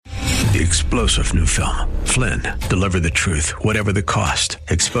The explosive new film, Flynn, deliver the truth, whatever the cost,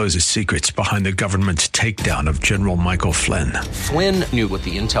 exposes secrets behind the government's takedown of General Michael Flynn. Flynn knew what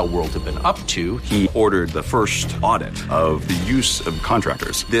the intel world had been up to. He ordered the first audit of the use of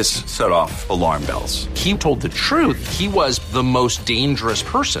contractors. This set off alarm bells. He told the truth. He was the most dangerous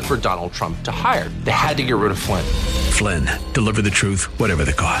person for Donald Trump to hire. They had to get rid of Flynn. Flynn, deliver the truth, whatever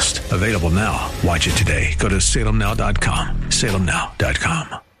the cost. Available now. Watch it today. Go to salemnow.com.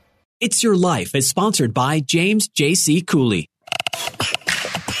 salemnow.com. It's Your Life is sponsored by James J.C. Cooley.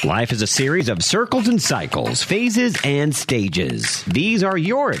 Life is a series of circles and cycles, phases and stages. These are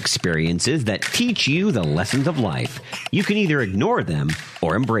your experiences that teach you the lessons of life. You can either ignore them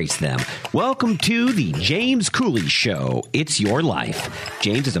or embrace them. Welcome to the James Cooley Show. It's Your Life.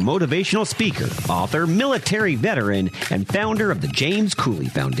 James is a motivational speaker, author, military veteran, and founder of the James Cooley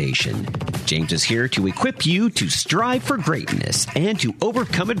Foundation. James is here to equip you to strive for greatness and to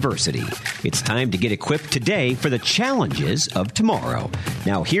overcome adversity. It's time to get equipped today for the challenges of tomorrow.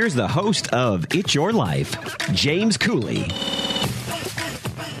 Now, here's the host of It's Your Life, James Cooley.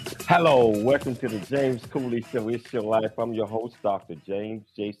 Hello, welcome to the James Cooley Show. It's Your Life. I'm your host, Dr. James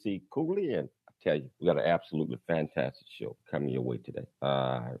J.C. Cooley, and I tell you, we got an absolutely fantastic show coming your way today.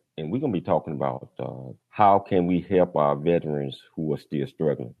 And we're going to be talking about how can we help our veterans who are still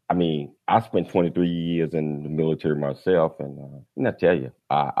struggling. I mean, I spent 23 years in the military myself, and I tell you,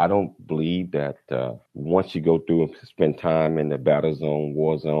 I don't believe that once you go through and spend time in the battle zone,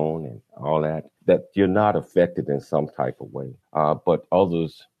 war zone, and all that, that you're not affected in some type of way. But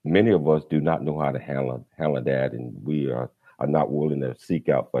others, many of us do not know how to handle that, and we are not willing to seek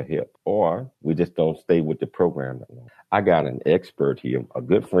out for help, or we just don't stay with the program that long. I got an expert here, a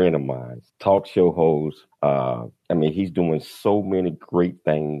good friend of mine, talk show host. He's doing so many great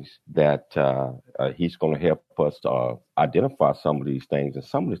things that he's going to help us identify some of these things and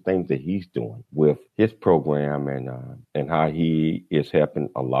some of the things that he's doing with his program and how he is helping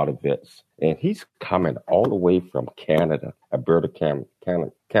a lot of vets. And he's coming all the way from Canada, Alberta,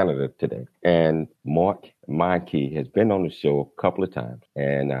 Canada today. And Mark Meinke has been on the show a couple of times.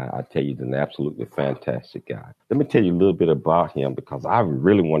 And I tell you, he's an absolutely fantastic guy. Let me tell you a little bit about him because I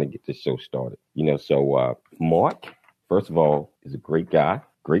really want to get this show started. Mark, first of all, is a great guy,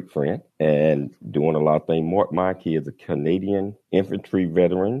 great friend, and doing a lot of things. Mark Meinke is a Canadian infantry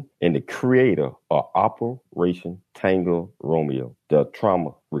veteran and the creator of Operation Tango Romeo, the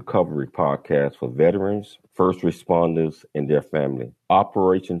trauma recovery podcast for veterans, first responders, and their family.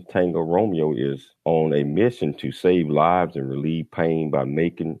 Operation Tango Romeo is on a mission to save lives and relieve pain by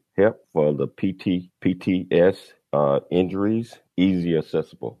making help for the PTS injuries easily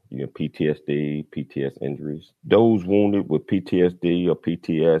accessible. PTSD, PTS injuries. Those wounded with PTSD or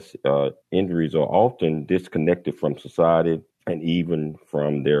PTS injuries are often disconnected from society and even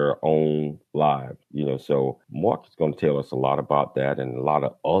from their own lives. So Mark is going to tell us a lot about that and a lot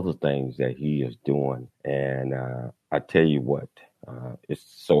of other things that he is doing. And I tell you what, it's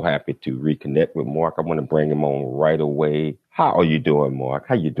so happy to reconnect with Mark. I want to bring him on right away. How are you doing, Mark?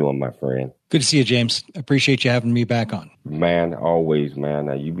 How you doing, my friend? Good to see you, James. Appreciate you having me back on. Man, always, man.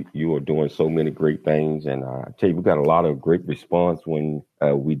 You are doing so many great things. And I tell you, we got a lot of great response when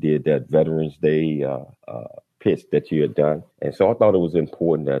we did that Veterans Day pitch that you had done. And so I thought it was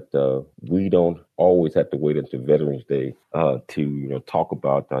important that we don't always have to wait until Veterans Day to talk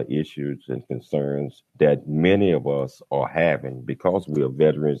about issues and concerns that many of us are having because we are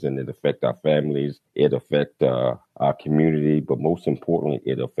veterans and it affects our families, it affects our community, but most importantly,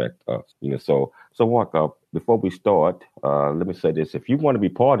 it affects us. So Mark, before we start, let me say this. If you want to be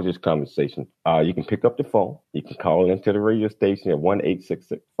part of this conversation, you can pick up the phone. You can call into the radio station at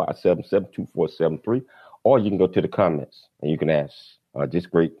 1-866-577-2473. Or you can go to the comments and you can ask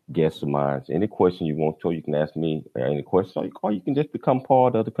just great guests of mine any question you want to. You can ask me any question, or you can just become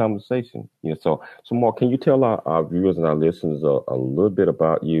part of the conversation. So Mark, can you tell our viewers and our listeners a little bit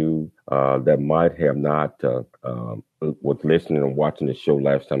about you that might have not was listening and watching the show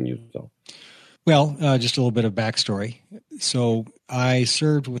last time you was on? Well, just a little bit of backstory. So I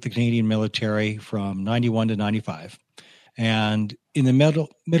served with the Canadian military from 91 to 95. And in the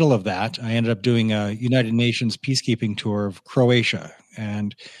middle of that, I ended up doing a United Nations peacekeeping tour of Croatia.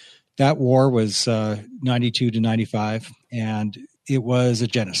 And that war was 92 to 95, and it was a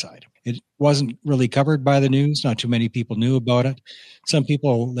genocide. It wasn't really covered by the news. Not too many people knew about it. Some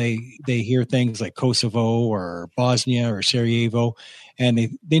people, they hear things like Kosovo or Bosnia or Sarajevo, and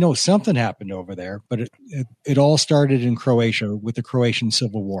they know something happened over there. But it all started in Croatia with the Croatian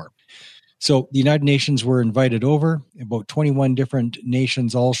Civil War. So the United Nations were invited over. About 21 different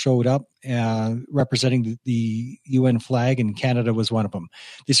nations all showed up representing the UN flag, and Canada was one of them.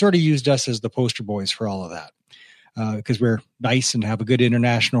 They sort of used us as the poster boys for all of that because we're nice and have a good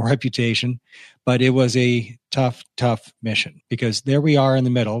international reputation. But it was a tough mission because there we are in the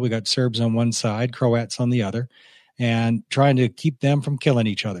middle. We got Serbs on one side, Croats on the other, and trying to keep them from killing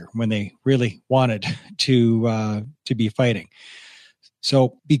each other when they really wanted to be fighting.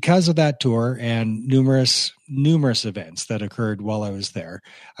 So because of that tour and numerous events that occurred while I was there,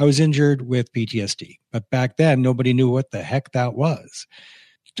 I was injured with PTSD. But back then, nobody knew what the heck that was.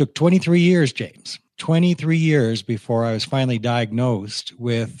 It took 23 years, James, 23 years before I was finally diagnosed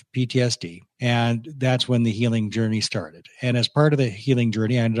with PTSD. And that's when the healing journey started. And as part of the healing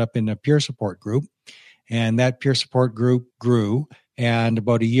journey, I ended up in a peer support group. And that peer support group grew. And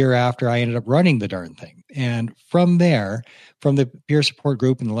about a year after, I ended up running the darn thing. And from there, from the peer support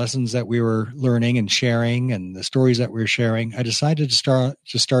group and the lessons that we were learning and sharing and the stories that we were sharing, I decided to start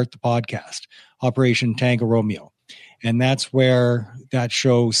the podcast, Operation Tango Romeo. And that's where that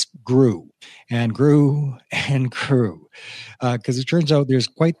show grew and grew and grew. Because it turns out there's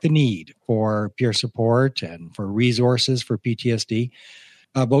quite the need for peer support and for resources for PTSD.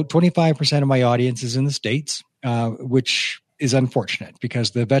 About 25% of my audience is in the States, which is unfortunate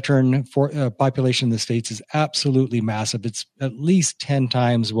because the veteran population in the States is absolutely massive. It's at least 10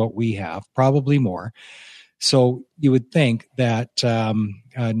 times what we have, probably more. So you would think that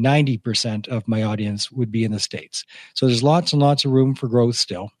 90% of my audience would be in the States. So there's lots and lots of room for growth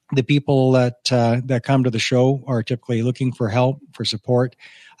still. The people that come to the show are typically looking for help, for support.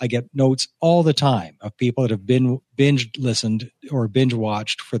 I get notes all the time of people that have been binge listened or binge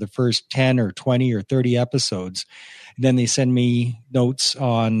watched for the first 10 or 20 or 30 episodes. And then they send me notes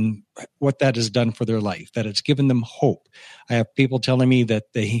on what that has done for their life, that it's given them hope. I have people telling me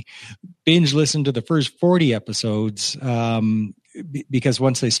that they binge listened to the first 40 episodes because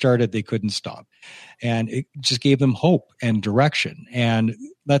once they started, they couldn't stop. And it just gave them hope and direction and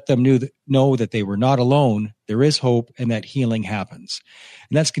let them know that they were not alone. There is hope and that healing happens.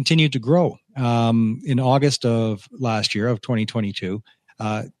 And that's continued to grow. In August of last year, of 2022,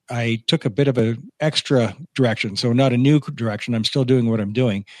 I took a bit of an extra direction. So not a new direction. I'm still doing what I'm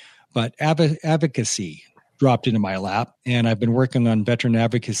doing. But advocacy dropped into my lap. And I've been working on veteran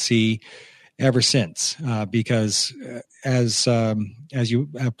advocacy ever since, because as you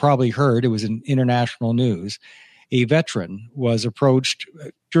have probably heard, it was in international news. A veteran was approached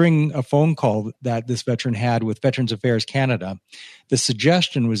during a phone call that this veteran had with Veterans Affairs Canada. The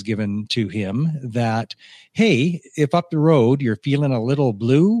suggestion was given to him that, hey, if up the road you're feeling a little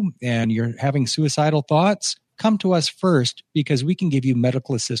blue and you're having suicidal thoughts, come to us first because we can give you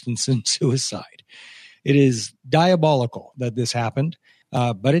medical assistance in suicide. It is diabolical that this happened,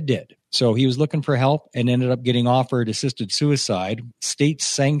 but it did. So he was looking for help and ended up getting offered assisted suicide,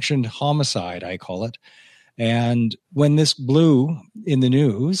 state-sanctioned homicide, I call it. And when this blew in the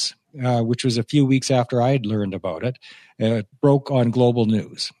news, which was a few weeks after I had learned about it, it broke on global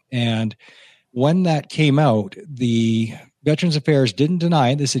news. And when that came out, the Veterans Affairs didn't deny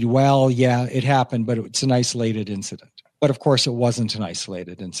it. They said, well, yeah, it happened, but it's an isolated incident. But of course, it wasn't an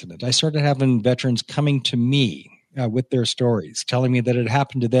isolated incident. I started having veterans coming to me with their stories, telling me that it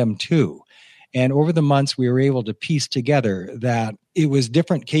happened to them too. And over the months, we were able to piece together that it was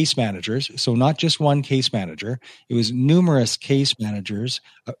different case managers. So not just one case manager. It was numerous case managers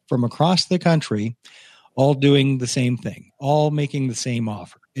from across the country, all doing the same thing, all making the same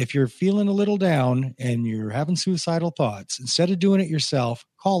offer. If you're feeling a little down and you're having suicidal thoughts, instead of doing it yourself,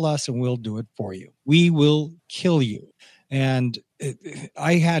 call us and we'll do it for you. We will kill you. And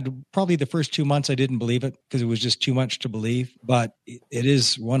I had probably the first 2 months, I didn't believe it because it was just too much to believe, but it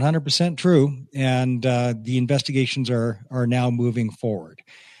is 100% true. And the investigations are now moving forward,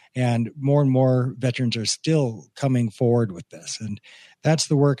 and more veterans are still coming forward with this. And that's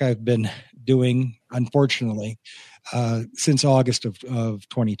the work I've been doing, unfortunately, since August of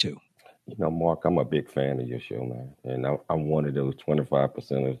 22. You know, Mark, I'm a big fan of your show, man. And I'm one of those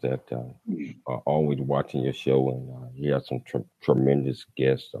 25%ers that are always watching your show. And you have some tremendous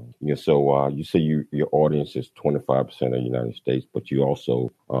guests. You say your audience is 25% of the United States, but you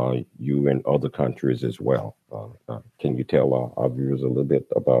also, you in other countries as well. Can you tell our viewers a little bit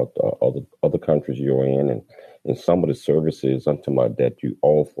about other countries you're in and some of the services that you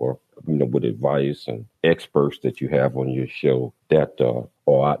offer with advice and experts that you have on your show that are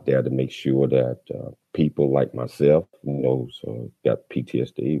out there to make sure that people like myself, got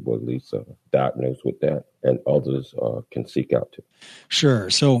PTSD, or at least diagnosed with that, and others can seek out to. Sure.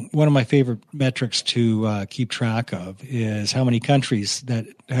 So one of my favorite metrics to keep track of is how many countries that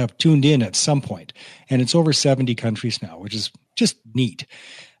have tuned in at some point. And it's over 70 countries now, which is just neat.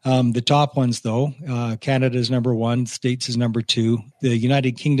 The top ones, though, Canada is number 1, States is number 2, the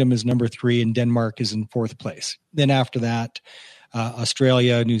United Kingdom is number 3, and Denmark is in 4th place. Then after that,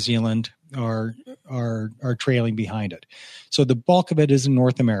 Australia, New Zealand are trailing behind it. So the bulk of it is in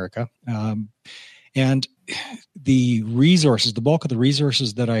North America. And the bulk of the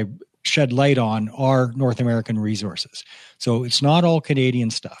resources that I shed light on are North American resources. So it's not all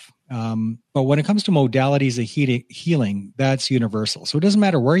Canadian stuff. But when it comes to modalities of healing, that's universal. So it doesn't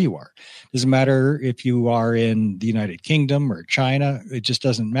matter where you are. It doesn't matter if you are in the United Kingdom or China. It just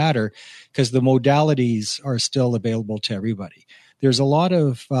doesn't matter because the modalities are still available to everybody. There's a lot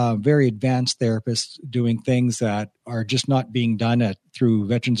of very advanced therapists doing things that are just not being done through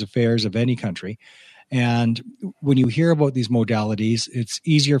Veterans Affairs of any country. And when you hear about these modalities, it's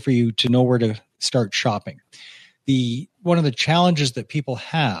easier for you to know where to start shopping. One of the challenges that people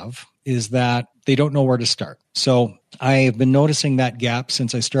have is that they don't know where to start. So I have been noticing that gap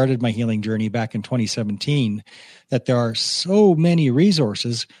since I started my healing journey back in 2017, that there are so many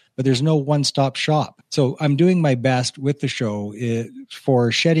resources, but there's no one-stop shop. So I'm doing my best with the show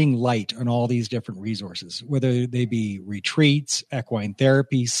for shedding light on all these different resources, whether they be retreats, equine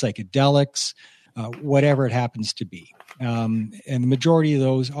therapy, psychedelics, whatever it happens to be. And the majority of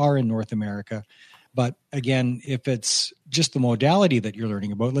those are in North America. But again, if it's just the modality that you're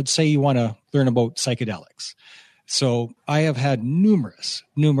learning about, let's say you want to learn about psychedelics. So I have had numerous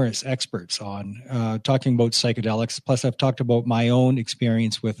experts on talking about psychedelics. Plus, I've talked about my own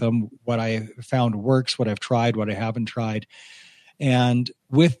experience with them, what I found works, what I've tried, what I haven't tried. And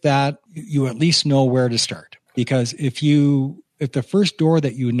with that, you at least know where to start. Because if the first door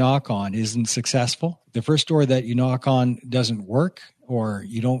that you knock on isn't successful, the first door that you knock on doesn't work, or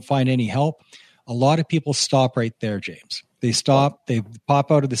you don't find any help, a lot of people stop right there, James. They stop, they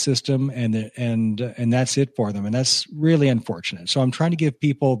pop out of the system, and that's it for them. And that's really unfortunate. So I'm trying to give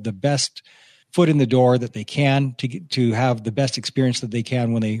people the best foot in the door that they can to have the best experience that they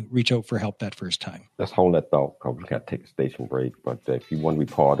can when they reach out for help that first time. Let's hold that thought, because we got to take a station break. But if you want to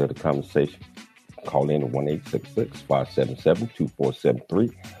be part of the conversation, call in at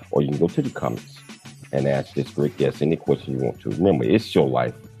 1-866-577-2473, or you can go to the comments and ask this great guest any question you want to. Remember, it's your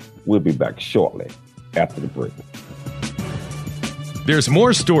life. We'll be back shortly after the break. There's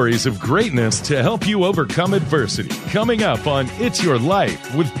more stories of greatness to help you overcome adversity coming up on It's Your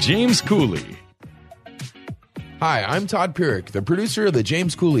Life with James Cooley. Hi, I'm Todd Pierick, the producer of The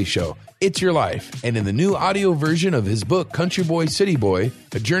James Cooley Show. It's Your Life, and in the new audio version of his book, Country Boy, City Boy,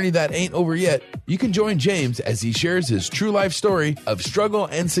 A Journey That Ain't Over Yet, you can join James as he shares his true life story of struggle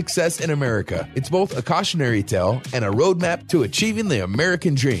and success in America. It's both a cautionary tale and a roadmap to achieving the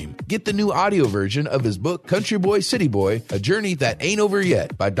American dream. Get the new audio version of his book, Country Boy, City Boy, A Journey That Ain't Over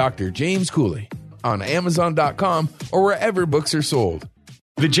Yet by Dr. James Cooley on Amazon.com or wherever books are sold.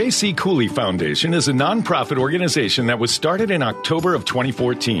 The J.C. Cooley Foundation is a nonprofit organization that was started in October of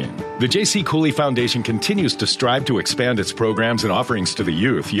 2014. The J.C. Cooley Foundation continues to strive to expand its programs and offerings to the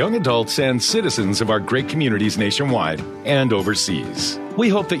youth, young adults, and citizens of our great communities nationwide and overseas. We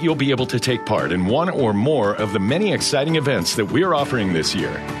hope that you'll be able to take part in one or more of the many exciting events that we're offering this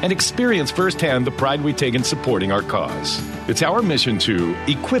year and experience firsthand the pride we take in supporting our cause. It's our mission to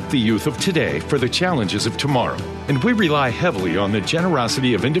equip the youth of today for the challenges of tomorrow, and we rely heavily on the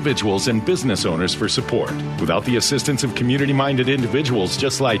generosity of individuals and business owners for support. Without the assistance of community-minded individuals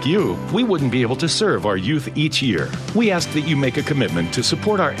just like you, we wouldn't be able to serve our youth each year. We ask that you make a commitment to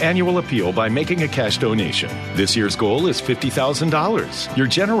support our annual appeal by making a cash donation. This year's goal is $50,000. Your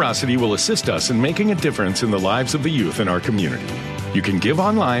generosity will assist us in making a difference in the lives of the youth in our community. You can give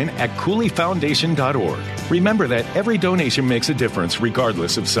online at CooleyFoundation.org. Remember that every donation makes a difference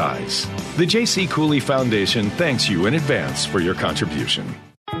regardless of size. The J.C. Cooley Foundation thanks you in advance for your contribution.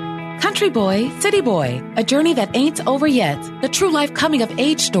 Country Boy, City Boy, A Journey That Ain't Over Yet, the true life coming of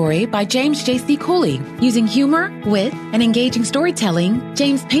age story by James J.C. Cooley. Using humor, wit, and engaging storytelling,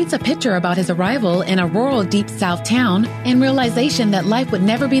 James paints a picture about his arrival in a rural Deep South town and realization that life would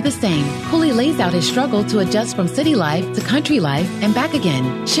never be the same. Cooley lays out his struggle to adjust from city life to country life and back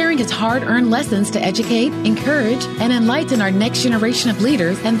again, sharing his hard-earned lessons to educate, encourage, and enlighten our next generation of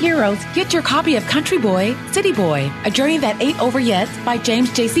leaders and heroes. Get your copy of Country Boy, City Boy, A Journey That Ain't Over Yet by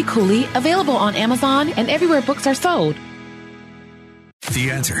James J.C. Cooley, available on Amazon and everywhere books are sold. The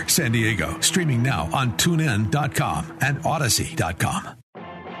Answer San Diego, streaming now on TuneIn.com and Odyssey.com.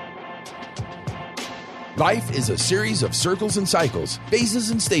 Life is a series of circles and cycles, phases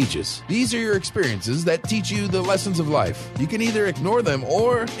and stages. These are your experiences that teach you the lessons of life. You can either ignore them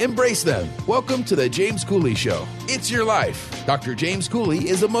or embrace them. Welcome to the James Cooley Show. It's your life. Dr. James Cooley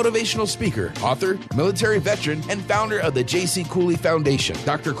is a motivational speaker, author, military veteran, and founder of the J.C. Cooley Foundation.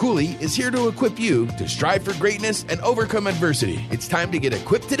 Dr. Cooley is here to equip you to strive for greatness and overcome adversity. It's time to get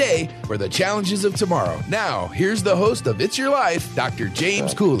equipped today for the challenges of tomorrow. Now, here's the host of It's Your Life, Dr.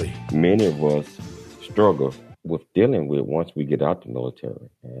 James Cooley. Many of us struggle with dealing with once we get out the military,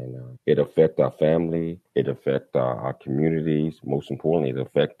 and it affects our family, it affects our communities, most importantly it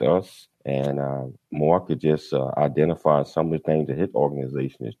affects us. And Mark could just identify some of the things that his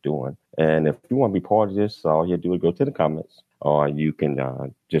organization is doing. And if you want to be part of this, all you do is go to the comments, or you can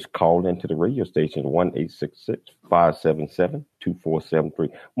just call into the radio station 1-866-577-2473.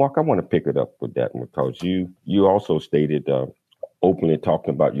 Mark, I want to pick it up with that one, because you also stated openly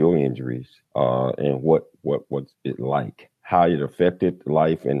talking about your injuries and what's it like, how it affected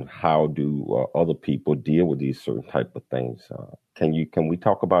life, and how do other people deal with these certain type of things. Can we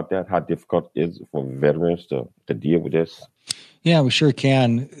talk about that? How difficult is it for veterans to deal with this? Yeah, we sure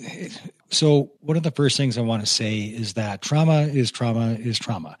can. So one of the first things I want to say is that trauma is trauma is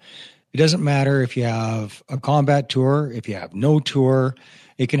trauma. It doesn't matter if you have a combat tour, if you have no tour.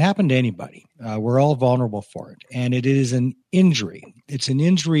 It can happen to anybody. We're all vulnerable for it. And it is an injury. It's an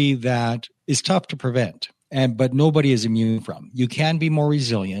injury that is tough to prevent, but nobody is immune from. You can be more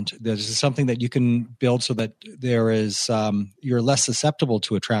resilient. This is something that you can build so that you're less susceptible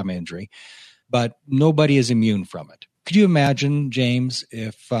to a trauma injury, but nobody is immune from it. Could you imagine, James,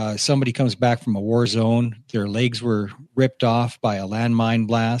 if somebody comes back from a war zone, their legs were ripped off by a landmine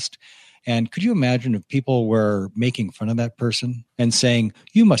blast? And could you imagine if people were making fun of that person and saying,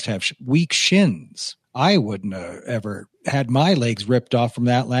 you must have weak shins? I wouldn't have ever had my legs ripped off from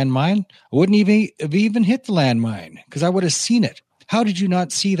that landmine. I wouldn't have even hit the landmine because I would have seen it. How did you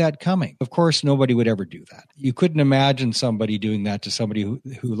not see that coming? Of course, nobody would ever do that. You couldn't imagine somebody doing that to somebody who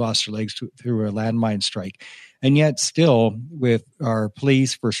lost their legs through a landmine strike. And yet still, with our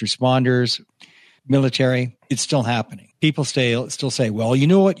police, first responders, military, it's still happening. People still say, well, you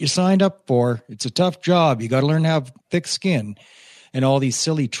know what you signed up for. It's a tough job. You got to learn to have thick skin, and all these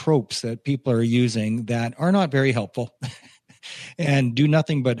silly tropes that people are using that are not very helpful and do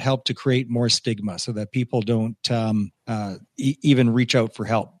nothing but help to create more stigma so that people don't even reach out for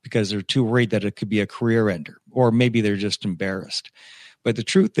help because they're too worried that it could be a career ender, or maybe they're just embarrassed. But the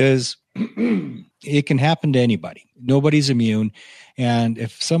truth is, it can happen to anybody. Nobody's immune. And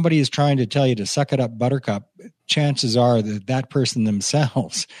if somebody is trying to tell you to suck it up, buttercup, chances are that person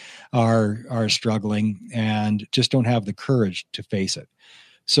themselves are struggling and just don't have the courage to face it.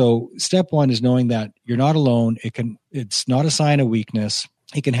 So step one is knowing that you're not alone. It's not a sign of weakness.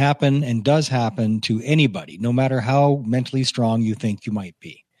 It can happen and does happen to anybody, no matter how mentally strong you think you might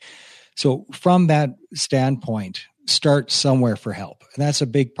be. So from that standpoint, start somewhere for help. And that's a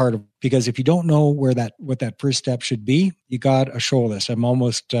big part of, because if you don't know what that first step should be, you got a show list. I'm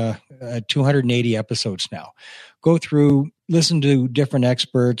almost at 280 episodes now. Go through, listen to different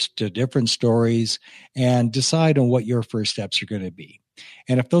experts, to different stories, and decide on what your first steps are going to be.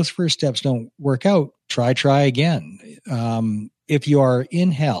 And if those first steps don't work out, try again. If you are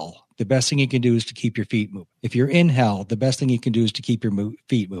in hell, the best thing you can do is to keep your feet moving. If you're in hell, the best thing you can do is to keep your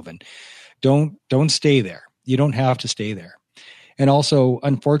feet moving. Don't stay there. You don't have to stay there. And also,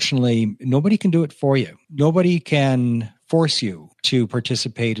 unfortunately, nobody can do it for you. Nobody can force you to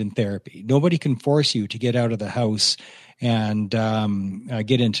participate in therapy. Nobody can force you to get out of the house and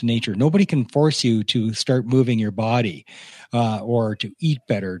get into nature. Nobody can force you to start moving your body or to eat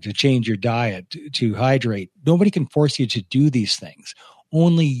better, to change your diet, to hydrate. Nobody can force you to do these things.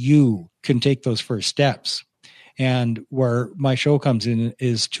 Only you can take those first steps. And where my show comes in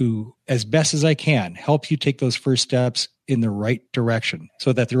is to, as best as I can, help you take those first steps in the right direction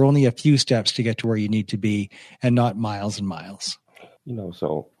so that there are only a few steps to get to where you need to be and not miles and miles.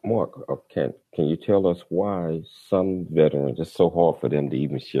 So Mark, can you tell us why some veterans, it's so hard for them to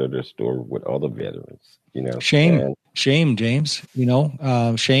even share their story with other veterans? Shame, James,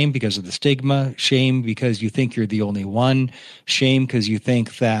 shame because of the stigma, shame because you think you're the only one, shame because you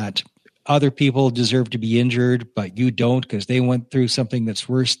think that other people deserve to be injured, but you don't because they went through something that's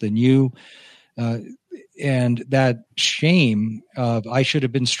worse than you. And that shame of, I should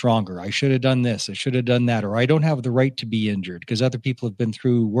have been stronger. I should have done this. I should have done that. Or I don't have the right to be injured because other people have been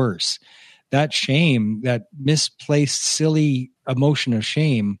through worse. That shame, that misplaced, silly emotion of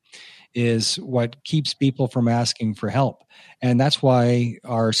shame is what keeps people from asking for help. And that's why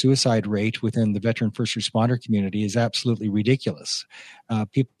our suicide rate within the veteran first responder community is absolutely ridiculous.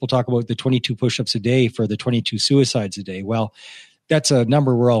 People talk about the 22 push-ups a day for the 22 suicides a day. Well, that's a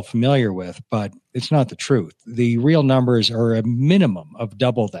number we're all familiar with, but it's not the truth. The real numbers are a minimum of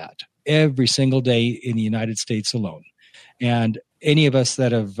double that every single day in the United States alone. And any of us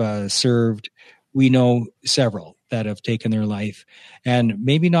that have served, we know several that have taken their life, and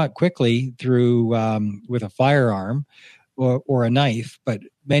maybe not quickly through with a firearm or a knife, but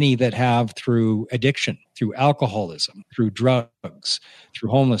many that have through addiction, through alcoholism, through drugs, through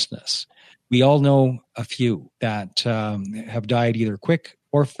homelessness. We all know a few that have died either quick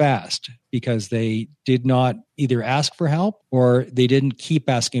or fast because they did not either ask for help or they didn't keep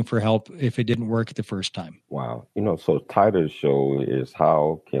asking for help if it didn't work the first time. Wow. So the title of the show is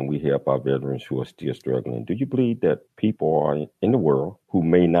How Can We Help Our Veterans Who Are Still Struggling? Do you believe that people are in the world who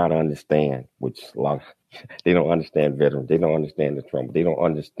may not understand, which a lot of they don't understand veterans. They don't understand the trauma. They don't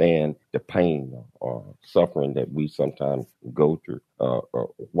understand the pain or suffering that we sometimes go through.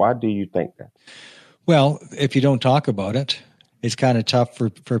 Why do you think that? Well, if you don't talk about it, it's kind of tough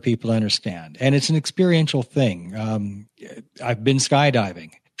for people to understand. And it's an experiential thing. I've been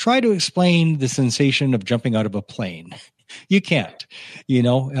skydiving. Try to explain the sensation of jumping out of a plane. You can't,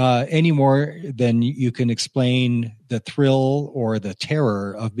 any more than you can explain the thrill or the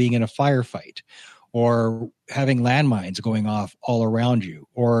terror of being in a firefight, or having landmines going off all around you,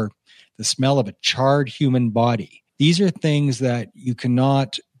 or the smell of a charred human body. These are things that you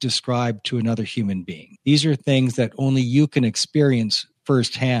cannot describe to another human being. These are things that only you can experience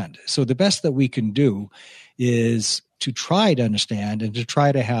firsthand. So the best that we can do is to try to understand and to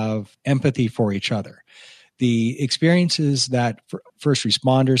try to have empathy for each other. The experiences that first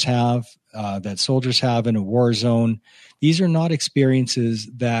responders have, that soldiers have in a war zone, these are not experiences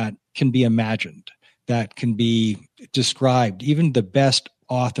that can be imagined, that can be described. Even the best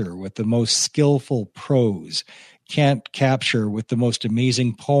author with the most skillful prose can't capture with the most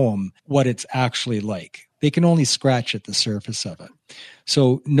amazing poem what it's actually like. They can only scratch at the surface of it.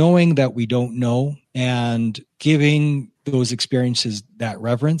 So knowing that we don't know and giving those experiences that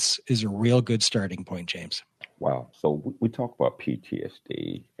reverence is a real good starting point, James. Wow. So we talk about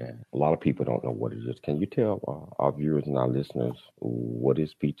PTSD, and a lot of people don't know what it is. Can you tell our viewers and our listeners what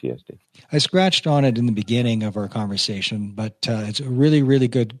is PTSD? I scratched on it in the beginning of our conversation, but it's a really, really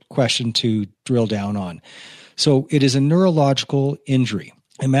good question to drill down on. So it is a neurological injury.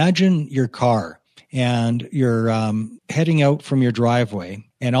 Imagine your car and you're heading out from your driveway,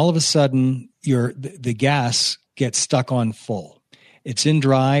 and all of a sudden the gas gets stuck on full. It's in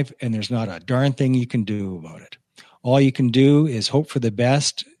drive, and there's not a darn thing you can do about it. All you can do is hope for the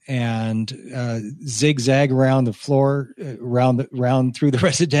best and zigzag around the floor, round through the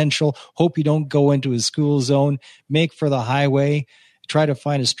residential, hope you don't go into a school zone, make for the highway, try to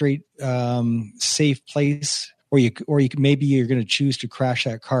find a straight, safe place, or maybe you're going to choose to crash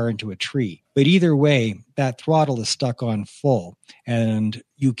that car into a tree. But either way, that throttle is stuck on full, and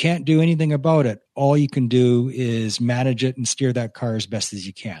you can't do anything about it. All you can do is manage it and steer that car as best as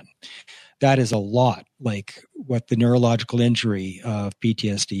you can. That is a lot like what the neurological injury of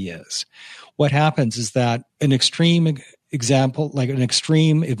PTSD is. What happens is that an extreme example, like an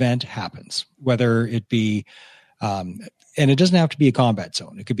extreme event happens, whether it be, and it doesn't have to be a combat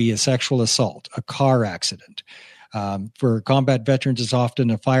zone. It could be a sexual assault, a car accident. For combat veterans, it's often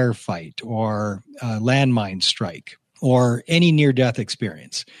a firefight or a landmine strike or any near-death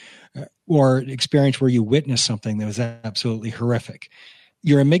experience or experience where you witness something that was absolutely horrific.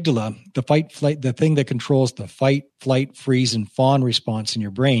 Your amygdala, the thing that controls the fight, flight, freeze, and fawn response in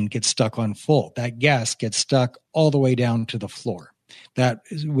your brain, gets stuck on full. That gas gets stuck all the way down to the floor.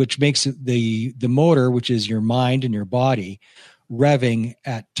 Which makes it the motor, which is your mind and your body, revving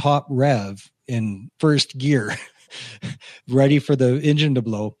at top rev in first gear, ready for the engine to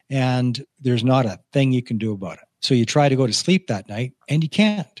blow, and there's not a thing you can do about it. So you try to go to sleep that night, and you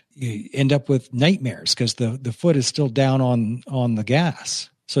can't. You end up with nightmares because the foot is still down on the gas.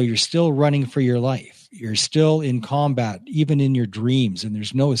 So you're still running for your life. You're still in combat, even in your dreams, and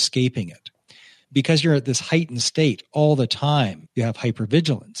there's no escaping it. Because you're at this heightened state all the time, you have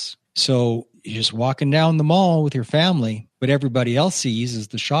hypervigilance. So you're just walking down the mall with your family, but everybody else sees is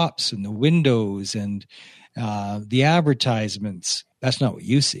the shops and the windows and the advertisements. That's not what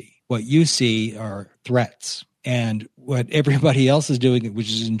you see. What you see are threats. And what everybody else is doing,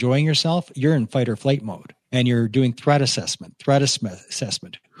 which is enjoying yourself, you're in fight or flight mode. And you're doing threat assessment.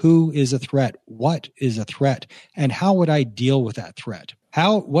 Who is a threat? What is a threat? And how would I deal with that threat?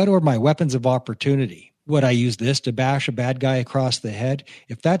 What are my weapons of opportunity? would I use this to bash a bad guy across the head?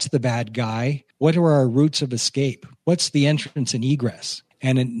 If that's the bad guy, what are our routes of escape? What's the entrance and egress?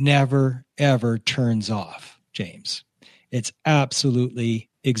 And it never, ever turns off, James. It's absolutely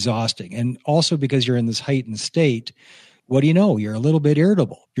exhausting. And also because you're in this heightened state, what do you know? You're a little bit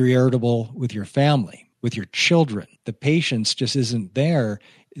irritable. You're irritable with your family, with your children. The patience just isn't there,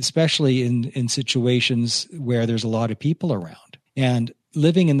 especially in situations where there's a lot of people around. And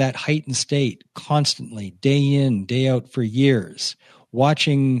living in that heightened state constantly, day in, day out for years,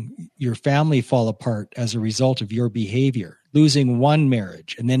 watching your family fall apart as a result of your behavior, losing one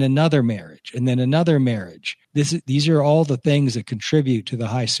marriage and then another marriage and then another marriage. These are all the things that contribute to the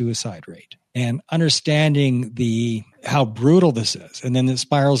high suicide rate. And understanding how brutal this is, and then it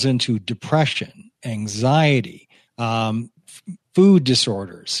spirals into depression, anxiety, food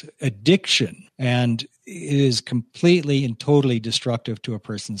disorders, addiction, and it is completely and totally destructive to a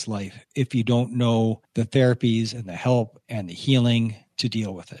person's life if you don't know the therapies and the help and the healing to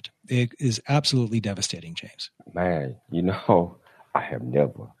deal with it. It is absolutely devastating, James. Man, I have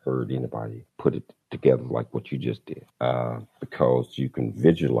never heard anybody put it together like what you just did, because you can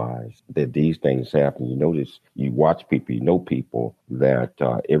visualize that these things happen. You notice, you watch people, you know people, that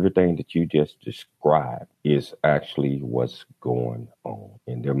everything that you just described is actually what's going on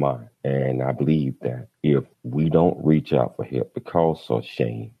in their mind. And I believe that if we don't reach out for help because of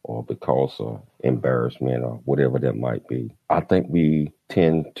shame or because of embarrassment or whatever that might be, I think we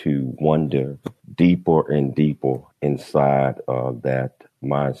tend to wander deeper and deeper inside of that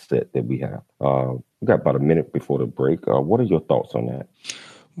mindset that we have. We've got about a minute before the break. What are your thoughts on that?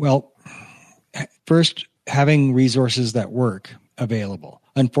 Well, first, having resources that work available.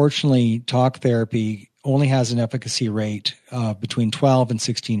 Unfortunately, talk therapy only has an efficacy rate between 12 and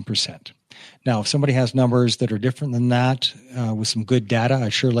 16%. Now, if somebody has numbers that are different than that with some good data,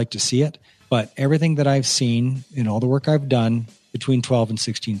 I'd sure like to see it. But everything that I've seen in all the work I've done, between 12 and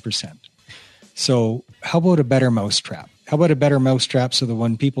 16%. So how about a better mousetrap? How about a better mousetrap so that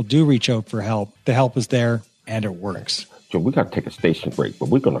when people do reach out for help, the help is there and it works? So we got to take a station break, but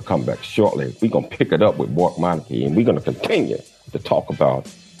we're going to come back shortly. We're going to pick it up with Mark Meineke, and we're going to continue to talk about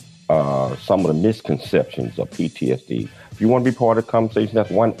some of the misconceptions of PTSD. If you want to be part of the conversation,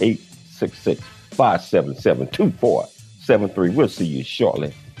 that's 1-866-577-2473. We'll see you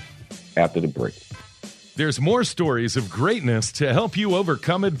shortly after the break. There's more stories of greatness to help you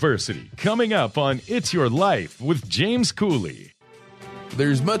overcome adversity coming up on It's Your Life with James Cooley.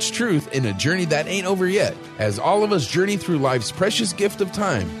 There's much truth in a journey that ain't over yet, as all of us journey through life's precious gift of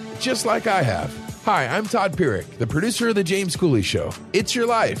time, just like I have. Hi, I'm Todd Pierick, the producer of The James Cooley Show. It's Your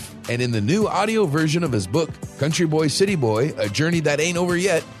Life. And in the new audio version of his book, Country Boy, City Boy, A Journey That Ain't Over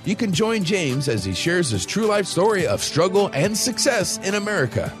Yet, you can join James as he shares his true life story of struggle and success in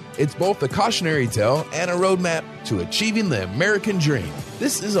America. It's both a cautionary tale and a roadmap to achieving the American dream.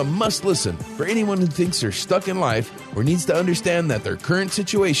 This is a must listen for anyone who thinks they're stuck in life or needs to understand that their current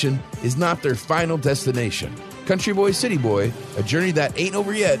situation is not their final destination. Country Boy, City Boy, A Journey That Ain't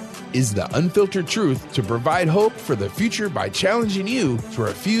Over Yet is the unfiltered truth to provide hope for the future by challenging you to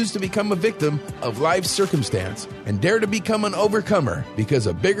refuse to become a victim of life's circumstance and dare to become an overcomer, because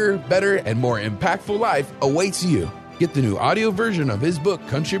a bigger, better, and more impactful life awaits you. Get the new audio version of his book,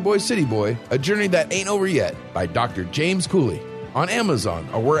 Country Boy, City Boy, A Journey That Ain't Over Yet by Dr. James Cooley on Amazon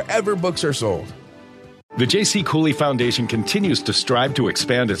or wherever books are sold. The J.C. Cooley Foundation continues to strive to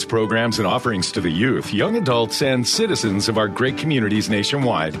expand its programs and offerings to the youth, young adults, and citizens of our great communities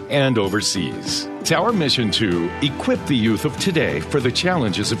nationwide and overseas. It's our mission to equip the youth of today for the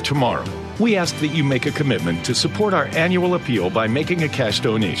challenges of tomorrow. We ask that you make a commitment to support our annual appeal by making a cash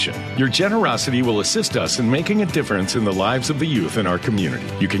donation. Your generosity will assist us in making a difference in the lives of the youth in our community.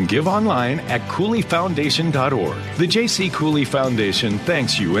 You can give online at CooleyFoundation.org. The J.C. Cooley Foundation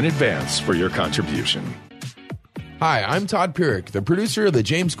thanks you in advance for your contribution. Hi, I'm Todd Pierick, the producer of The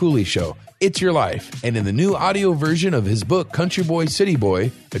James Cooley Show. It's Your Life. And in the new audio version of his book, Country Boy, City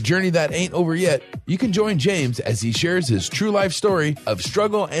Boy, A Journey That Ain't Over Yet, you can join James as he shares his true life story of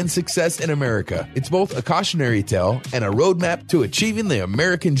struggle and success in America. It's both a cautionary tale and a roadmap to achieving the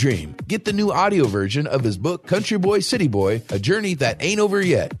American dream. Get the new audio version of his book, Country Boy, City Boy, A Journey That Ain't Over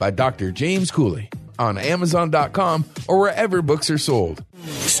Yet by Dr. James Cooley on Amazon.com or wherever books are sold.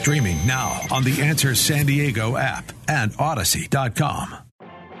 Streaming now on the Answer San Diego app and Odyssey.com.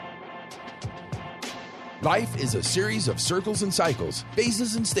 Life is a series of circles and cycles,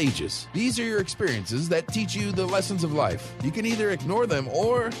 phases and stages. These are your experiences that teach you the lessons of life. You can either ignore them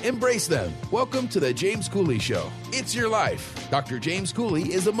or embrace them. Welcome to the James Cooley Show. It's your life. Dr. James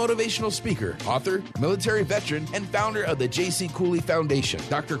Cooley is a motivational speaker, author, military veteran, and founder of the J.C. Cooley Foundation.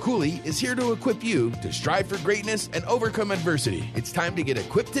 Dr. Cooley is here to equip you to strive for greatness and overcome adversity. It's time to get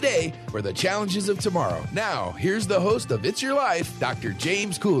equipped today for the challenges of tomorrow. Now, here's the host of It's Your Life, Dr.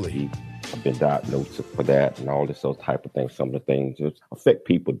 James Cooley. I've been diagnosed for that and all this other type of things. Some of the things just affect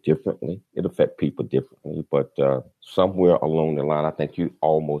people differently. It affects people differently, but somewhere along the line, I think you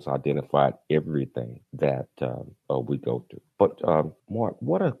almost identified everything that we go through. But Mark,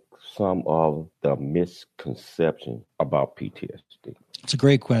 what are some of the misconceptions about PTSD? It's a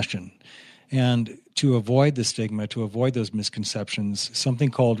great question. And to avoid the stigma, to avoid those misconceptions, something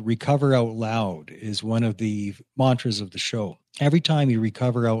called Recover Out Loud is one of the mantras of the show. Every time you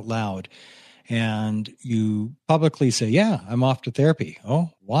recover out loud and you publicly say, yeah, I'm off to therapy.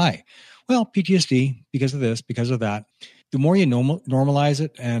 Oh, why? Well, PTSD, because of this, because of that. The more you normalize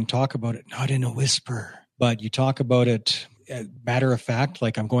it and talk about it, not in a whisper, but you talk about it matter of fact,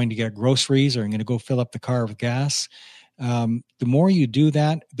 like I'm going to get groceries or I'm going to go fill up the car with gas. The more you do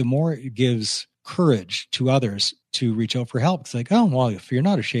that, the more it gives courage to others to reach out for help. It's like, oh, well, if you're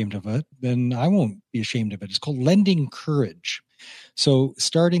not ashamed of it, then I won't be ashamed of it. It's called lending courage. So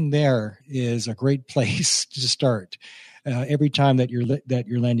starting there is a great place to start. Every time that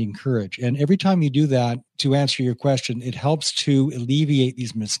you're lending courage, and every time you do that, to answer your question, it helps to alleviate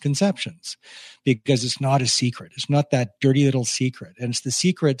these misconceptions because it's not a secret. It's not that dirty little secret, and it's the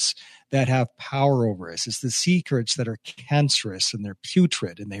secrets that have power over us. It's the secrets that are cancerous and they're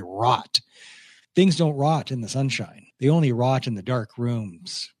putrid and they rot. Things don't rot in the sunshine; they only rot in the dark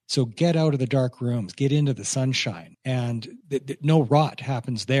rooms. So get out of the dark rooms, get into the sunshine, and no rot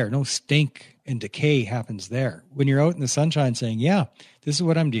happens there. No stink and decay happens there. When you're out in the sunshine saying, yeah, this is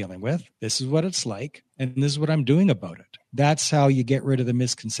what I'm dealing with, this is what it's like, and this is what I'm doing about it. That's how you get rid of the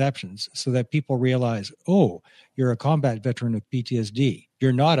misconceptions so that people realize, oh, you're a combat veteran with PTSD.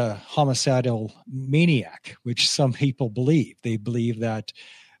 You're not a homicidal maniac, which some people believe. They believe that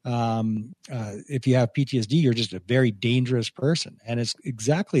if you have PTSD, you're just a very dangerous person. And it's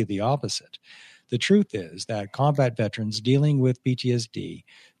exactly the opposite. The truth is that combat veterans dealing with PTSD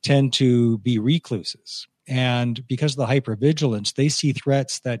tend to be recluses. And because of the hypervigilance, they see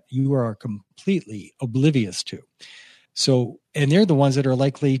threats that you are completely oblivious to. So, and they're the ones that are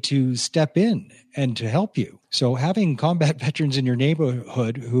likely to step in and to help you. So having combat veterans in your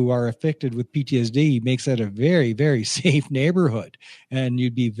neighborhood who are affected with PTSD makes that a very, very safe neighborhood. And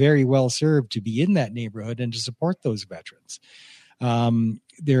you'd be very well served to be in that neighborhood and to support those veterans.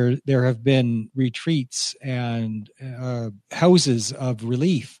 There have been retreats and houses of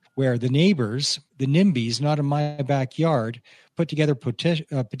relief where the neighbors, the NIMBYs, not in my backyard, put together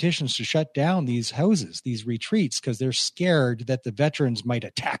petitions to shut down these houses, these retreats, because they're scared that the veterans might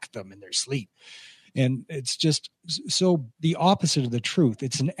attack them in their sleep. And it's just so the opposite of the truth.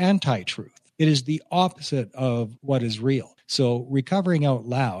 It's an anti-truth. It is the opposite of what is real. So recovering out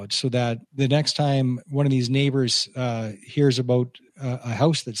loud so that the next time one of these neighbors hears about a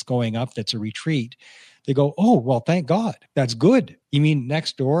house that's going up, that's a retreat, they go, oh, well, thank God. That's good. You mean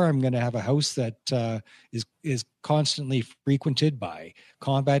next door, I'm going to have a house that is constantly frequented by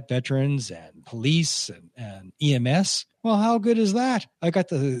combat veterans and police and EMS? Well, how good is that? I got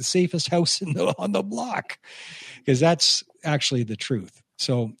the safest house on the block, because that's actually the truth.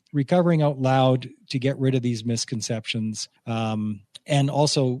 So recovering out loud to get rid of these misconceptions. And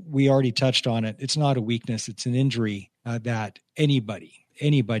also, we already touched on it. It's not a weakness. It's an injury that anybody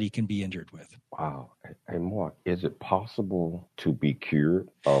can be injured with. Wow. Hey, Mark, is it possible to be cured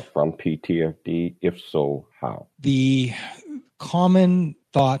from PTSD? If so, how? The common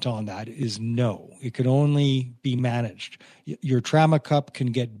thought on that is no. It could only be managed. Your trauma cup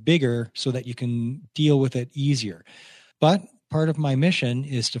can get bigger so that you can deal with it easier. But part of my mission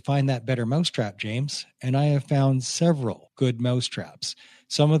is to find that better mousetrap, James, and I have found several good mousetraps.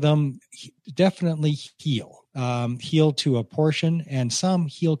 Some of them definitely heal to a portion, and some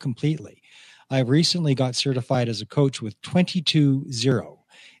heal completely. I've recently got certified as a coach with 22-0.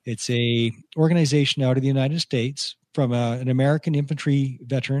 It's a organization out of the United States from an American infantry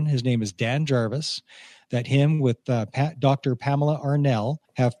veteran. His name is Dan Jarvis, that him with Dr. Pamela Arnell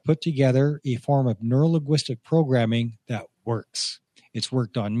have put together a form of neurolinguistic programming that works. It's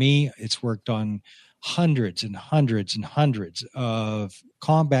worked on me. It's worked on hundreds and hundreds and hundreds of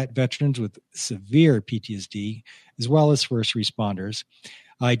combat veterans with severe PTSD, as well as first responders.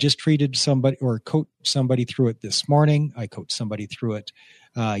 I just treated somebody or coached somebody through it this morning. I coached somebody through it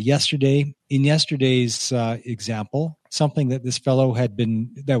yesterday. In yesterday's example, something that this fellow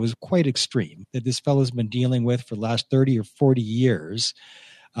that was quite extreme, that this fellow's been dealing with for the last 30 or 40 years,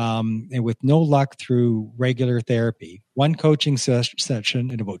 and with no luck through regular therapy. One coaching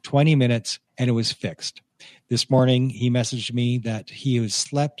session in about 20 minutes, and it was fixed. This morning, he messaged me that he has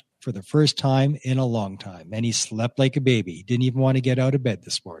slept for the first time in a long time, and he slept like a baby. He didn't even want to get out of bed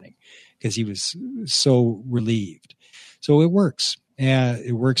this morning because he was so relieved. So it works.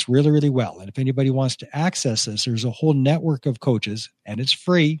 It works really, really well. And if anybody wants to access this, there's a whole network of coaches, and it's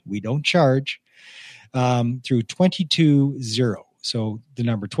free. We don't charge, through 22-0. So the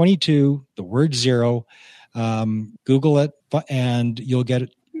number 22, the word 0, Google it, and you'll get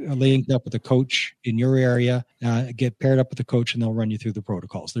it linked up with a coach in your area. Get paired up with a coach, and they'll run you through the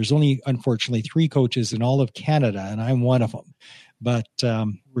protocols. There's only, unfortunately, 3 coaches in all of Canada, and I'm one of them. But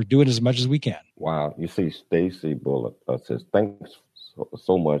we're doing as much as we can. Wow. You see, Stacy Bullock says, thanks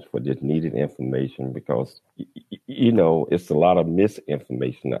so much for this needed information, because, it's a lot of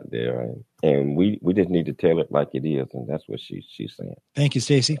misinformation out there. And we just need to tell it like it is. And that's what she's saying. Thank you,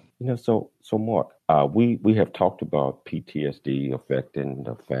 Stacy. So Mark, we have talked about PTSD affecting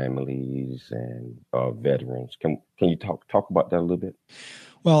the families and veterans. Can you talk about that a little bit?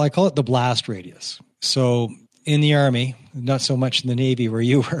 Well, I call it the blast radius. So in the Army, not so much in the Navy where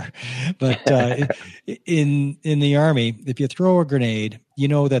you were, but in the Army, if you throw a grenade, you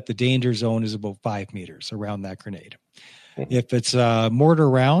know that the danger zone is about 5 meters around that grenade. If it's a mortar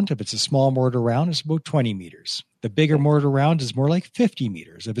round, if it's a small mortar round, it's about 20 meters. The bigger mortar round is more like 50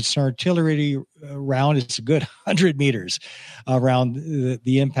 meters. If it's an artillery round, it's a good 100 meters around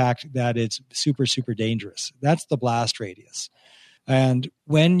the impact that it's super, super dangerous. That's the blast radius. And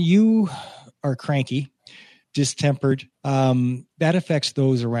when you are cranky, distempered, that affects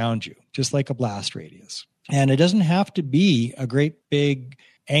those around you, just like a blast radius. And it doesn't have to be a great big,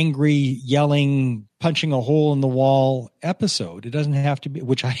 angry, yelling, punching a hole in the wall episode. It doesn't have to be,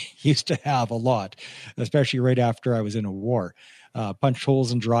 which I used to have a lot, especially right after I was in a war. Punched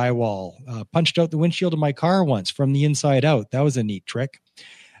holes in drywall, punched out the windshield of my car once from the inside out. That was a neat trick.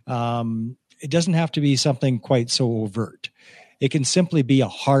 It doesn't have to be something quite so overt. It can simply be a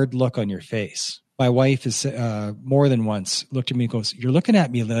hard look on your face. My wife has more than once looked at me and goes, "You're looking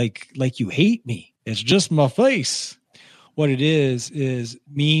at me like you hate me. It's just my face." What it is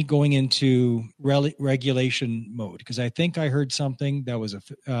me going into regulation mode, because I think I heard something that was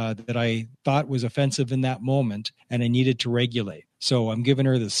that I thought was offensive in that moment, and I needed to regulate. So I'm giving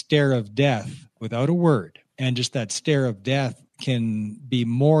her the stare of death without a word, and just that stare of death can be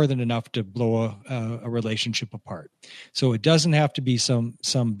more than enough to blow a relationship apart. So it doesn't have to be some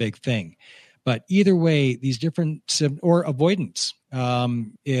big thing. But either way, these different, or avoidance.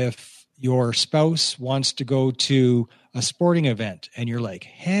 If your spouse wants to go to a sporting event and you're like,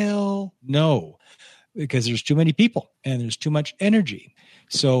 hell no, because there's too many people and there's too much energy.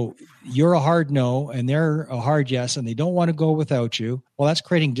 So you're a hard no and they're a hard yes, and they don't want to go without you. Well, that's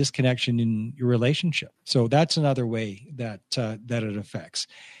creating disconnection in your relationship. So that's another way that it affects.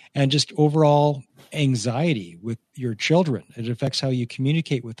 And just overall anxiety with your children. It affects how you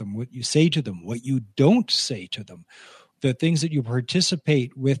communicate with them, what you say to them, what you don't say to them, the things that you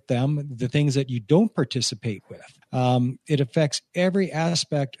participate with them, the things that you don't participate with. It affects every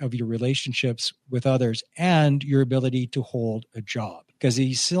aspect of your relationships with others and your ability to hold a job. Because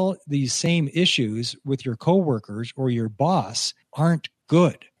these same issues with your coworkers or your boss aren't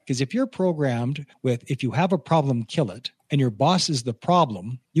good. Because if you're programmed with, if you have a problem, kill it, and your boss is the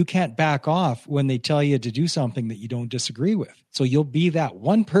problem, you can't back off when they tell you to do something that you don't disagree with. So you'll be that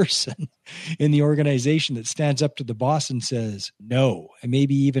one person in the organization that stands up to the boss and says no, and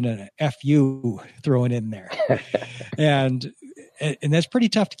maybe even an FU thrown in there. And that's pretty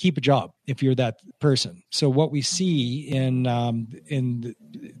tough to keep a job if you're that person. So what we see in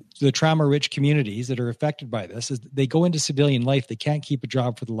the trauma-rich communities that are affected by this is they go into civilian life. They can't keep a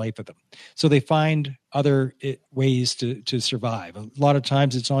job for the life of them. So they find other ways to survive. A lot of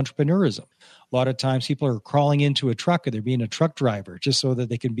times it's entrepreneurism. A lot of times people are crawling into a truck, or they're being a truck driver just so that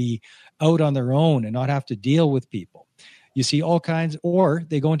they can be out on their own and not have to deal with people. You see all kinds, or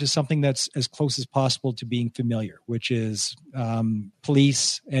they go into something that's as close as possible to being familiar, which is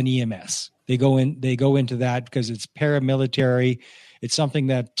police and EMS. They go into that because it's paramilitary. It's something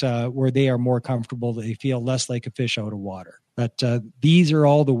that where they are more comfortable. They feel less like a fish out of water. But these are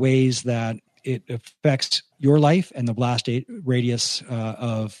all the ways that it affects your life and the blast radius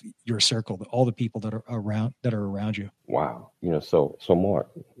of your circle, all the people that are around you. Wow. So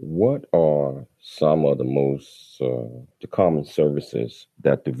Mark, what are some of the most the common services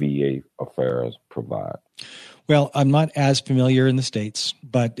that the VA affairs provide? Well, I'm not as familiar in the States,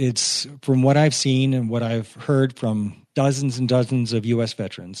 but it's from what I've seen and what I've heard from dozens and dozens of U.S.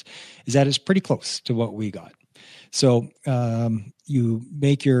 veterans is that it's pretty close to what we got. So you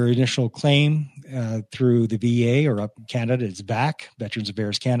make your initial claim through the VA, or up in Canada, it's VAC, Veterans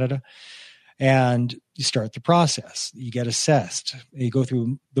Affairs Canada, and you start the process. You get assessed. You go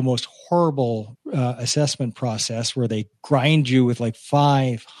through the most horrible assessment process where they grind you with like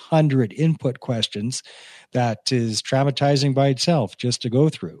 500 input questions that is traumatizing by itself just to go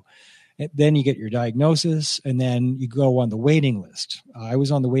through. Then you get your diagnosis, and then you go on the waiting list. I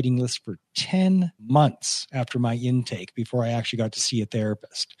was on the waiting list for 10 months after my intake before I actually got to see a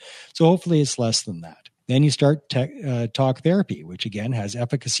therapist. So hopefully it's less than that. Then you start talk therapy, which again has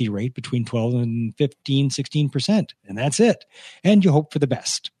efficacy rate between 12 and 15, 16%. And that's it. And you hope for the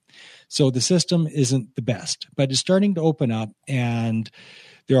best. So the system isn't the best, but it's starting to open up, and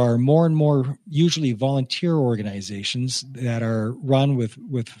there are more and more usually volunteer organizations that are run with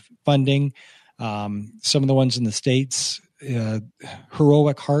funding. Some of the ones in the States,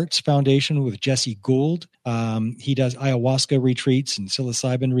 Heroic Hearts Foundation with Jesse Gould. He does ayahuasca retreats and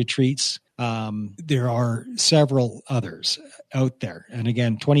psilocybin retreats. There are several others out there. And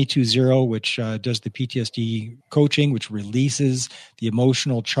again, 220, which does the PTSD coaching, which releases the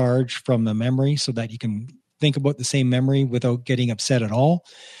emotional charge from the memory so that you can think about the same memory without getting upset at all.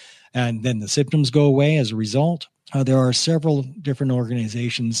 And then the symptoms go away as a result. There are several different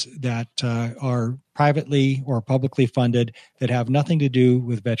organizations that are privately or publicly funded that have nothing to do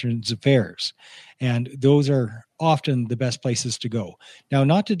with Veterans Affairs. And those are often the best places to go. Now,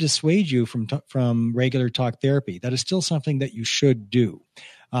 not to dissuade you from regular talk therapy. That is still something that you should do.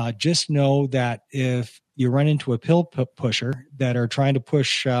 Just know that if you run into a pill pusher that are trying to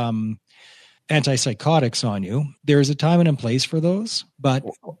push antipsychotics on you, there's a time and a place for those. But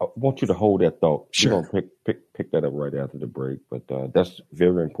I want you to hold that thought. Sure. We're going to pick that up right after the break, but that's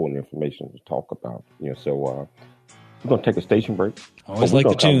very important information to talk about. So we're going to take a station break. I always like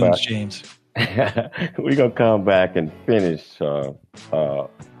the tunes, James. We're going to come back and finish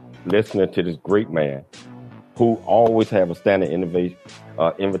listening to this great man who always have a standing invitation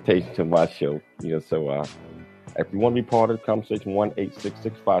to my show. So if you want to be part of the conversation,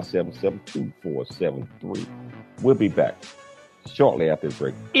 1-866-577-2473. We'll be back shortly after the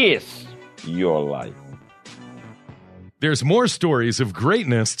break. It's your life. There's more stories of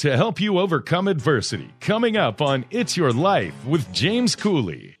greatness to help you overcome adversity coming up on It's Your Life with James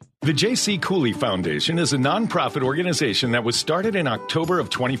Cooley. The J.C. Cooley Foundation is a nonprofit organization that was started in October of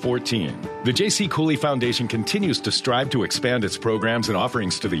 2014. The J.C. Cooley Foundation continues to strive to expand its programs and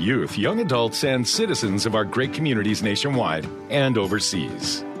offerings to the youth, young adults, and citizens of our great communities nationwide and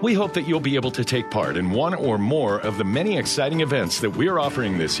overseas. We hope that you'll be able to take part in one or more of the many exciting events that we're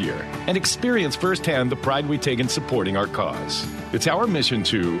offering this year and experience firsthand the pride we take in supporting our cause. It's our mission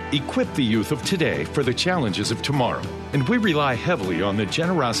to equip the youth of today for the challenges of tomorrow, and we rely heavily on the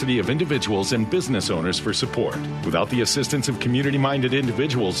generosity of individuals and business owners for support. Without the assistance of community-minded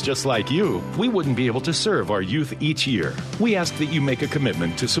individuals just like you, we wouldn't be able to serve our youth each year. We ask that you make a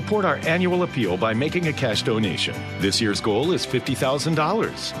commitment to support our annual appeal by making a cash donation. This year's goal is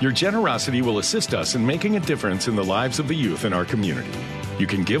 $50,000. Your generosity will assist us in making a difference in the lives of the youth in our community. You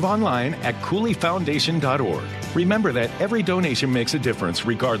can give online at CooleyFoundation.org. Remember that every donation makes a difference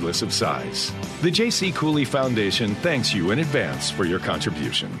regardless of size. The J.C. Cooley Foundation thanks you in advance for your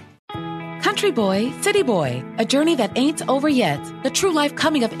contribution. Country Boy, City Boy, A Journey That Ain't Over Yet, the true life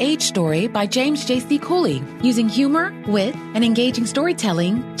coming of age story by James J.C. Cooley. Using humor, wit, and engaging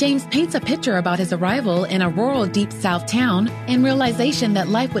storytelling, James paints a picture about his arrival in a rural deep south town and realization that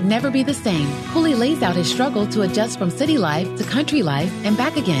life would never be the same. Cooley lays out his struggle to adjust from city life to country life and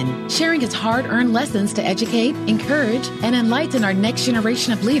back again, sharing his hard-earned lessons to educate, encourage, and enlighten our next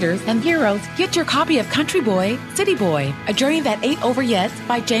generation of leaders and heroes. Get your copy of Country Boy, City Boy, A Journey That Ain't Over Yet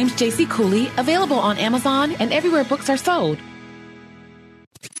by James J.C. Cooley, available on Amazon and everywhere books are sold.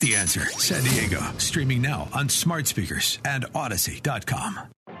 The Answer San Diego, streaming now on smart speakers and Odyssey.com.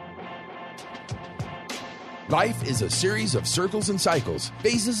 Life is a series of circles and cycles,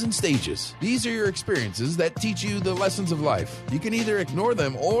 phases and stages. These are your experiences that teach you the lessons of life. You can either ignore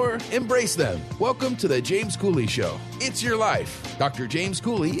them or embrace them. Welcome to the James Cooley Show. It's your life. Dr. James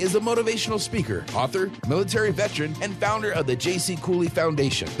Cooley is a motivational speaker, author, military veteran, and founder of the J.C. Cooley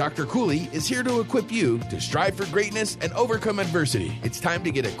Foundation. Dr. Cooley is here to equip you to strive for greatness and overcome adversity. It's time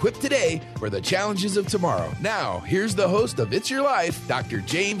to get equipped today for the challenges of tomorrow. Now, here's the host of It's Your Life, Dr.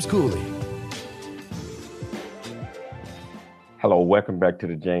 James Cooley. Hello, welcome back to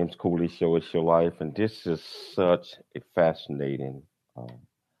the James Cooley Show. It's Your Life, and this is such a fascinating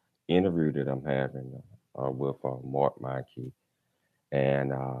interview that I'm having with Mark Meinke,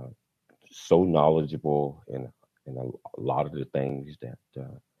 and so knowledgeable in a lot of the things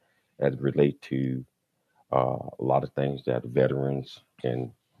that relate to a lot of things that veterans and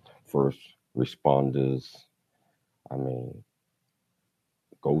first responders,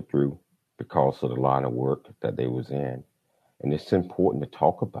 go through because of the line of work that they was in. And it's important to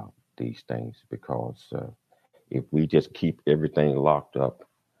talk about these things because if we just keep everything locked up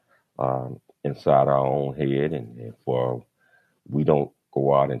inside our own head and if we don't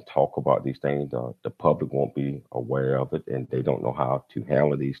go out and talk about these things, the public won't be aware of it and they don't know how to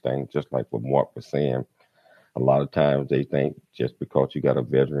handle these things. Just like what Mark was saying, a lot of times they think just because you got a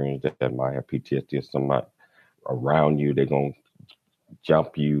veteran that might have PTSD or somebody around you, they're going to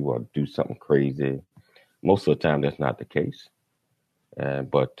jump you or do something crazy. Most of the time, that's not the case.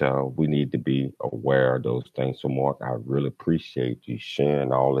 But we need to be aware of those things. So, Mark, I really appreciate you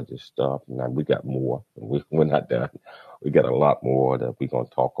sharing all of this stuff. Now, we got more. We're not done. We got a lot more that we're going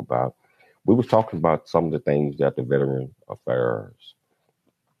to talk about. We were talking about some of the things that the Veteran Affairs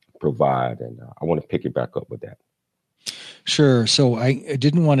provide, and I want to pick it back up with that. Sure. So I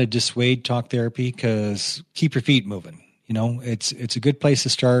didn't want to dissuade talk therapy because keep your feet moving. You know, it's a good place to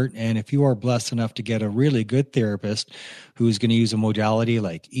start. And if you are blessed enough to get a really good therapist who's going to use a modality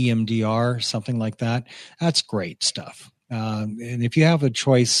like EMDR, something like that, that's great stuff. And if you have a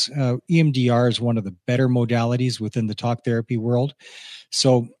choice, EMDR is one of the better modalities within the talk therapy world.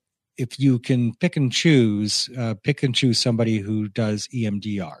 So if you can pick and choose somebody who does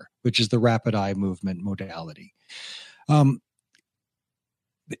EMDR, which is the rapid eye movement modality.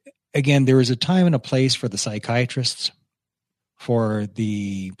 Again, there is a time and a place for the psychiatrists, for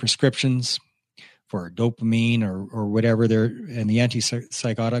the prescriptions, for dopamine or whatever and the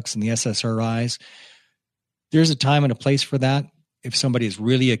antipsychotics and the SSRIs. There's a time and a place for that. If somebody is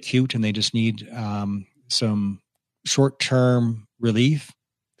really acute and they just need some short-term relief,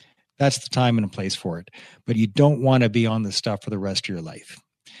 that's the time and a place for it. But you don't want to be on this stuff for the rest of your life.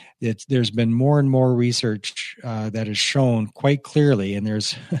 There's been more and more research that has shown quite clearly, and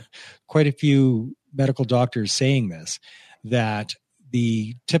there's quite a few medical doctors saying this, that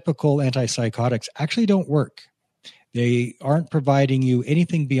the typical antipsychotics actually don't work. They aren't providing you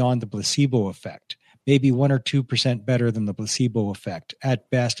anything beyond the placebo effect, maybe 1 or 2% better than the placebo effect at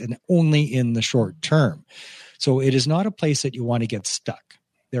best, and only in the short term. So it is not a place that you want to get stuck.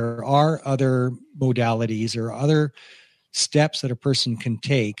 There are other modalities or other steps that a person can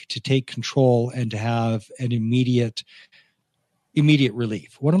take to take control and to have an immediate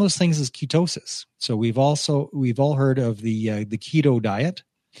relief. One of those things is ketosis. So we've all heard of the keto diet.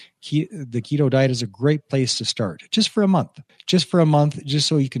 The keto diet is a great place to start, just for a month, just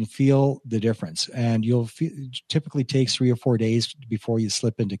so you can feel the difference. And typically takes 3 or 4 days before you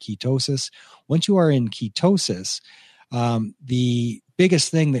slip into ketosis. Once you are in ketosis, the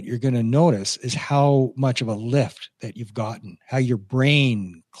biggest thing that you're going to notice is how much of a lift that you've gotten, how your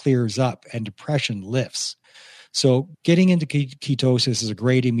brain clears up and depression lifts. So getting into ketosis is a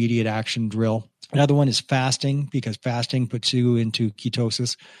great immediate action drill. Another one is fasting, because fasting puts you into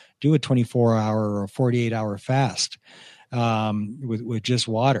ketosis. Do a 24-hour or 48-hour fast with just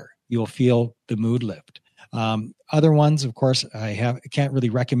water. You'll feel the mood lift. Other ones, of course, I can't really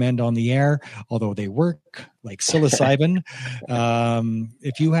recommend on the air, although they work, like psilocybin.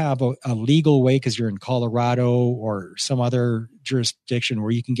 If you have a legal way, because you're in Colorado or some other jurisdiction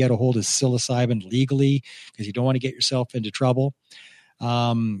where you can get a hold of psilocybin legally, because you don't want to get yourself into trouble,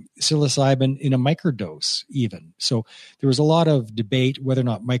 psilocybin in a microdose even. So there was a lot of debate whether or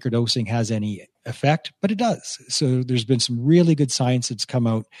not microdosing has any effect, but it does. So there's been some really good science that's come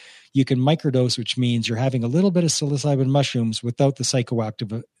out. You can microdose, which means you're having a little bit of psilocybin mushrooms without the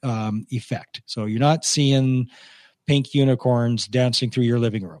psychoactive effect. So you're not seeing pink unicorns dancing through your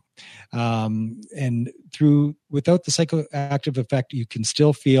living room. Without the psychoactive effect, you can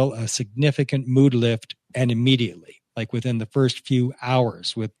still feel a significant mood lift, and immediately, like within the first few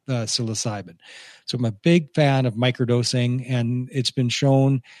hours with psilocybin. So I'm a big fan of microdosing, and it's been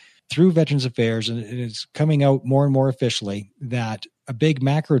shown through Veterans Affairs, and it's coming out more and more officially, that a big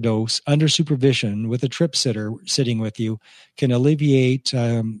macrodose under supervision with a trip sitter sitting with you can alleviate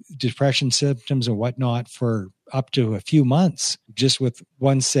depression symptoms and whatnot for up to a few months just with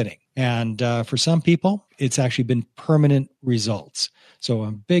one sitting. And for some people, it's actually been permanent results. So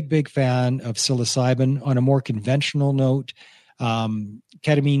I'm a big fan of psilocybin. On a more conventional note,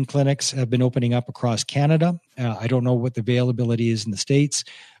 ketamine clinics have been opening up across Canada. I don't know what the availability is in the States,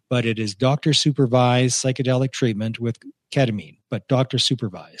 but it is doctor-supervised psychedelic treatment with ketamine, but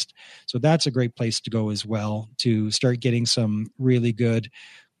doctor-supervised. So that's a great place to go as well to start getting some really good,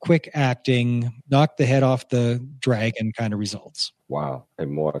 quick-acting, knock the head off the dragon kind of results. Wow.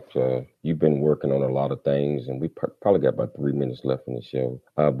 And Mark, you've been working on a lot of things, and we probably got about 3 minutes left in the show.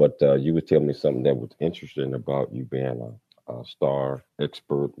 But you would tell me something that was interesting about you being a star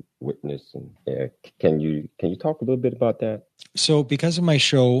expert witness. And can you talk a little bit about that? So because of my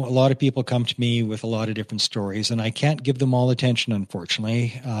show, a lot of people come to me with a lot of different stories, and I can't give them all attention,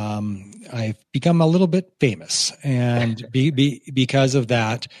 unfortunately. I've become a little bit famous, and because of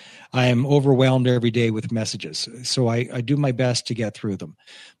that, I am overwhelmed every day with messages. So I do my best to get through them.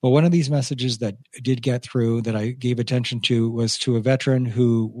 But one of these messages that did get through that I gave attention to was to a veteran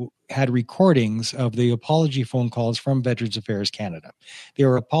who had recordings of the apology phone calls from Veterans Affairs Canada. They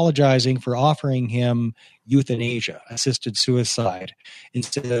were apologizing for offering him euthanasia, assisted suicide,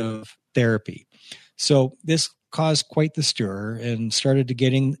 instead of therapy. So this caused quite the stir and started to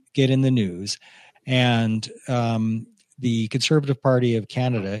get in the news. And the Conservative Party of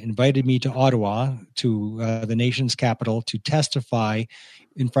Canada invited me to Ottawa, to the nation's capital, to testify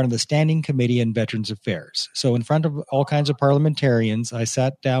in front of the Standing Committee on Veterans Affairs. So in front of all kinds of parliamentarians, I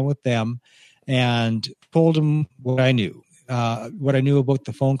sat down with them and told them what I knew about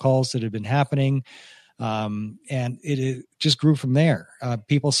the phone calls that had been happening. And it just grew from there.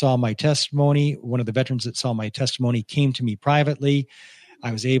 People saw my testimony. One of the veterans that saw my testimony came to me privately.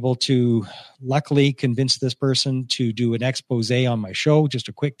 I was able to, luckily, convince this person to do an expose on my show, just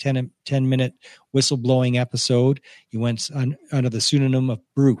a quick 10-minute whistleblowing episode. He went under the pseudonym of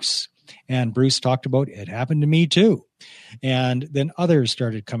Bruce. And Bruce talked about it happened to me too. And then others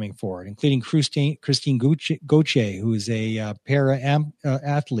started coming forward, including Christine Gauthier, who is a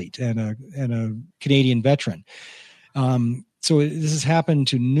para-athlete and a Canadian veteran. So this has happened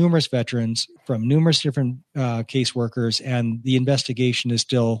to numerous veterans from numerous different caseworkers, and the investigation is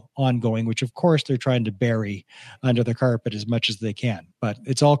still ongoing, which of course they're trying to bury under the carpet as much as they can. But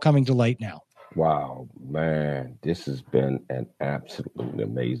it's all coming to light now. Wow, man, this has been an absolutely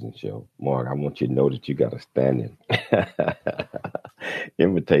amazing show. Mark, I want you to know that you got a standing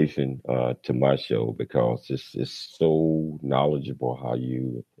invitation to my show, because it's so knowledgeable how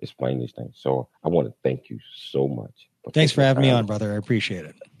you explain these things. So I want to thank you so much. Thanks for having me on, brother. I appreciate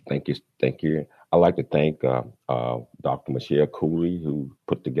it. Thank you. I'd like to thank Dr. Michelle Cooley, who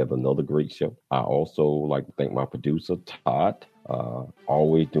put together another great show. I also like to thank my producer, Todd,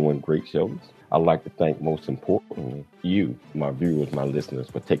 always doing great shows. I'd like to thank, most importantly, you, my viewers, my listeners,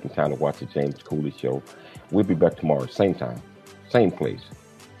 for taking time to watch the James Cooley Show. We'll be back tomorrow, same time, same place.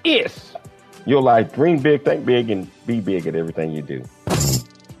 It's your life. Dream big, think big, and be big at everything you do.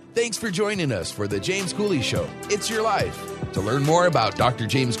 Thanks for joining us for the James Cooley Show. It's your life. To learn more about Dr.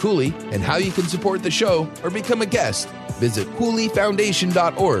 James Cooley and how you can support the show or become a guest, visit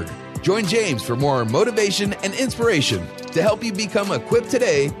CooleyFoundation.org. Join James for more motivation and inspiration to help you become equipped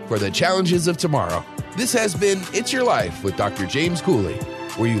today for the challenges of tomorrow. This has been It's Your Life with Dr. James Cooley,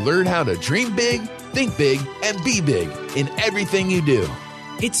 where you learn how to dream big, think big, and be big in everything you do.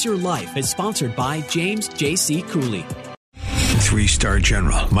 It's Your Life is sponsored by James J.C. Cooley. 3-star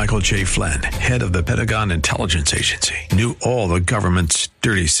General Michael J. Flynn, head of the Pentagon Intelligence Agency, knew all the government's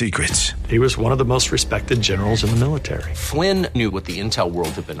dirty secrets. He was one of the most respected generals in the military. Flynn knew what the intel world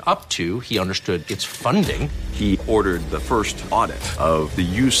had been up to. He understood its funding. He ordered the first audit of the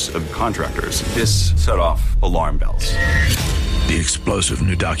use of contractors. This set off alarm bells. The explosive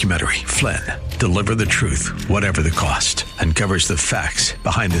new documentary, Flynn, Deliver the Truth, Whatever the Cost, uncovers the facts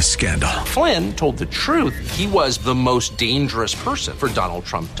behind this scandal. Flynn told the truth. He was the most dangerous person for Donald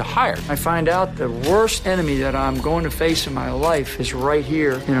Trump to hire. I find out the worst enemy that I'm going to face in my life is right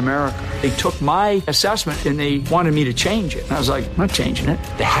here in America. They took my assessment and they wanted me to change it. And I was like, I'm not changing it.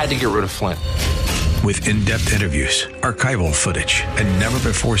 They had to get rid of Flynn. With in-depth interviews, archival footage, and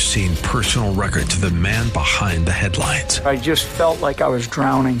never-before-seen personal records of the man behind the headlines. I just felt like I was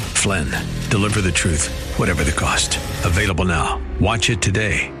drowning. Flynn, Deliver the Truth, Whatever the Cost. Available now. Watch it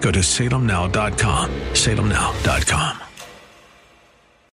today. Go to salemnow.com. salemnow.com.